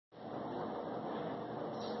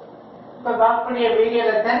இப்போ பார்க்கக்கூடிய video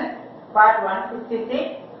lesson part 166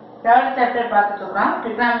 third chapter பார்த்துட்டு இருக்கோம்.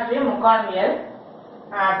 ட்ரிகனாமெட்ரி முக்கோணவியல்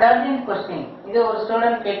 13th கொஸ்டின். இது ஒரு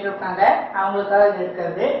ஸ்டூடெண்ட் கேட்டிருக்காங்க, அவங்களுக்காக இது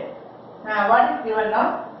இருக்கிறது. What is given?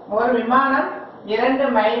 ஒரு விமானம்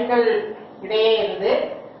 2 மைல்கள் இடையே இருந்து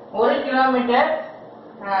 1 கிலோமீட்டர்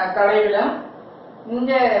தொலைவிலும்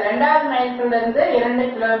இந்த 2வது மைல்களிலிருந்து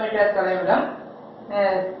 2 கிலோமீட்டர் தொலைவிலும்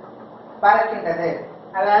பறக்கின்றது.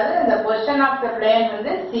 அதாவது இந்த பொசிஷன் ஆஃப் த பிளேன்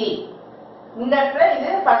வந்து சி. இந்த இடத்துல இது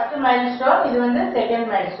ஃபர்ஸ்ட் மைல் ஸ்டோன், இது வந்து செகண்ட்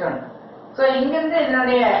மைல் ஸ்டோன். ஸோ இங்கிருந்து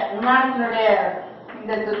இதனுடைய விமானத்தினுடைய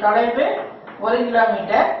இந்த தொலைவு 1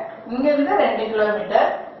 கிலோமீட்டர், இங்கிருந்து 2 கிலோமீட்டர்.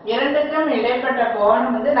 இரண்டுக்கும் இடைப்பட்ட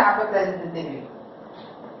கோணம் வந்து 45 டிகிரி.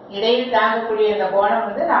 இடையில் தாங்கக்கூடிய இந்த கோணம்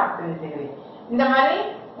வந்து 45 டிகிரி. இந்த மாதிரி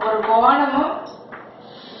ஒரு கோணமும்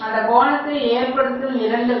அந்த கோணத்தை ஏற்படுத்தும்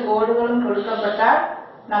 2 கோடுகளும் கொடுக்கப்பட்டால்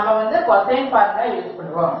நம்ம வந்து கொசைன் ஃபார்முலா யூஸ்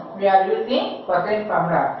பண்ணுவோம். we are using cosine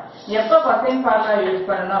formula. எப்போ கொசைன் ஃபார்முலா யூஸ்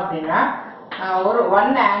பண்ணணும் அப்படின்னா, ஒரு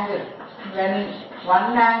one angle, when one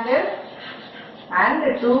angle and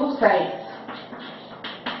 2 sides,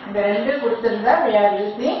 இந்த 2 கொடுத்திருந்தா we are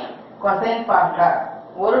using cosine formula.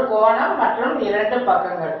 ஒரு கோணம் மற்றும் 2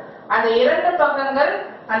 பக்கங்கள். அந்த 2 பக்கங்கள்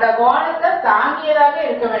அந்த கோணத்தை தாங்கியதாக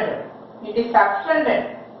இருக்க வேண்டும். it is subtended.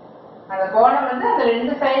 அந்த கோணம் வந்து அந்த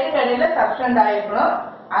 2 சைடுக்கு இடையில சப்ஸ்டெண்ட் ஆயிருக்கணும்.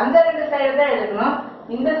 அந்த 2 சைடு தான் எடுக்கணும்.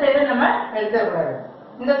 இந்த சைடு நம்ம எடுத்துக்கூடாது.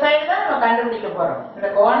 இந்த சைடு தான் நம்ம கண்டுபிடிக்க போறோம். இந்த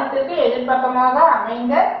கோணத்துக்கு எதிர்பக்கமாக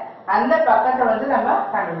அமைந்த அந்த பக்கத்தை வந்து நம்ம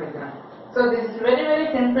கண்டுபிடிக்கிறோம். So this is very very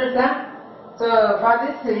simple some. So for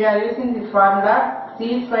this we are using this formula c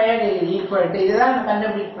squared is equal to, இதுதான் நம்ம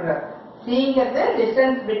கண்டுபிடிக்க போறோம். cங்கிறது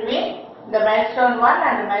distance between the milestone 1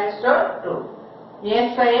 and milestone 2. a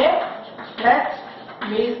squared plus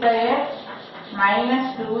b squared minus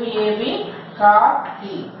 2ab cos c.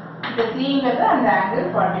 இந்த cங்கிறது அந்த angle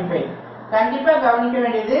 45. கண்டிப்பா கவனிக்க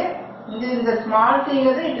வேண்டியது, இந்த small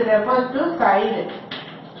cங்கிறது it refers to side.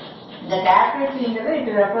 இந்த capital cங்கிறது it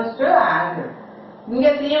refers to angle. இங்க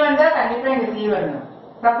c வந்தா கண்டிப்பா இங்க c வரணும்.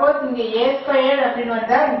 சப்போஸ் இங்க a squared அப்படின்னு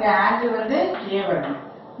வந்தா இங்க angle வந்து a வரணும்.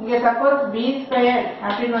 இங்க சப்போஸ் b squared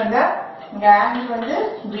அப்படின்னு வந்தா இங்க angle வந்து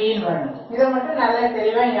b வரணும். இதை மட்டும் நல்லா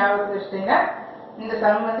தெளிவா ஞாபகம் வச்சுட்டீங்கன்னா இந்த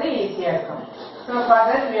சம் வந்து ஈஸியா இருக்கும். So for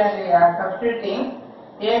that we are substituting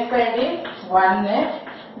a squared is 1,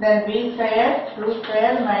 then b squared 2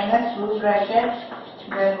 squared minus 2 bracket,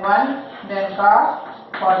 then 1, then cos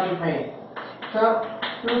 45. So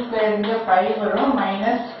 2 squared இங்க 5 வரும்,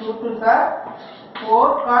 minus 2 to 4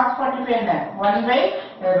 cos 45 என்ன 1 by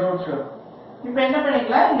root 2. இப்போ என்ன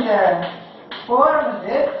பண்ணிக்கலாம், இந்த 4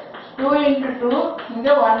 வந்து 2 into 2 இங்க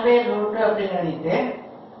 1 by root 2 அப்படின்னு எழுதிட்டு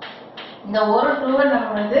இந்த ஒரு 2 நம்ம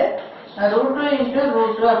வந்து root 2 into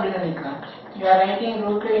root 2 அப்படின்னு எழுதிக்கலாம். You are writing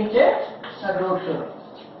root 2 into root 2.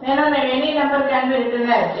 Then any number can be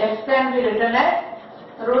written as x can be written as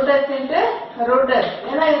root s into root s.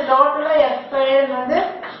 ஏன்னா இது டோட்டலா x squared வந்து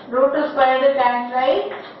root squared cancel ஆகி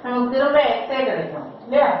நமக்கு திரும்ப x கிடைக்கும்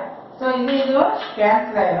இல்லையா? ஸோ இதுவும்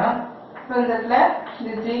cancel ஆயிடும். ஸோ இந்த இடத்துல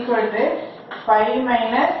this is equal to 5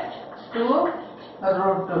 minus 2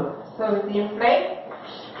 root 2. So it implies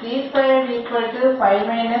c squared equal to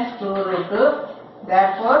 5 minus 2 root 2.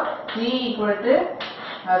 Therefore c equal to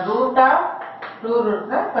root of 2 root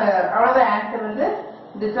 2. அவ்வளோதான் ஆன்சர் வந்து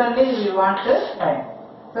this only we want to find.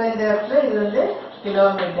 So இந்த இடத்துல இது வந்து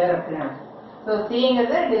kilometre அப்படின்னு. So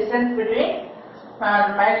cங்கிறது distance between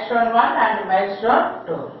milestone 1 and milestone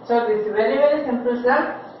 2. So this is very very simple sum.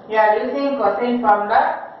 We are using cosine formula.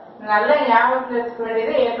 நல்ல ஞாபகத்தில் வச்சுக்க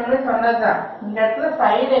வேண்டியது ஏற்கனவே சொன்னதுதான். இந்த இடத்துல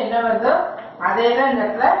சைடு என்ன வருதோ அதே தான் இந்த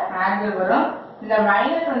இடத்துல ஆங்கிள் வரும். இந்த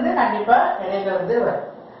மைனஸ் வந்து கண்டிப்பா இடையில வந்து வரும்.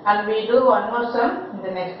 And we do one more sum in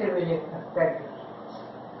the next video.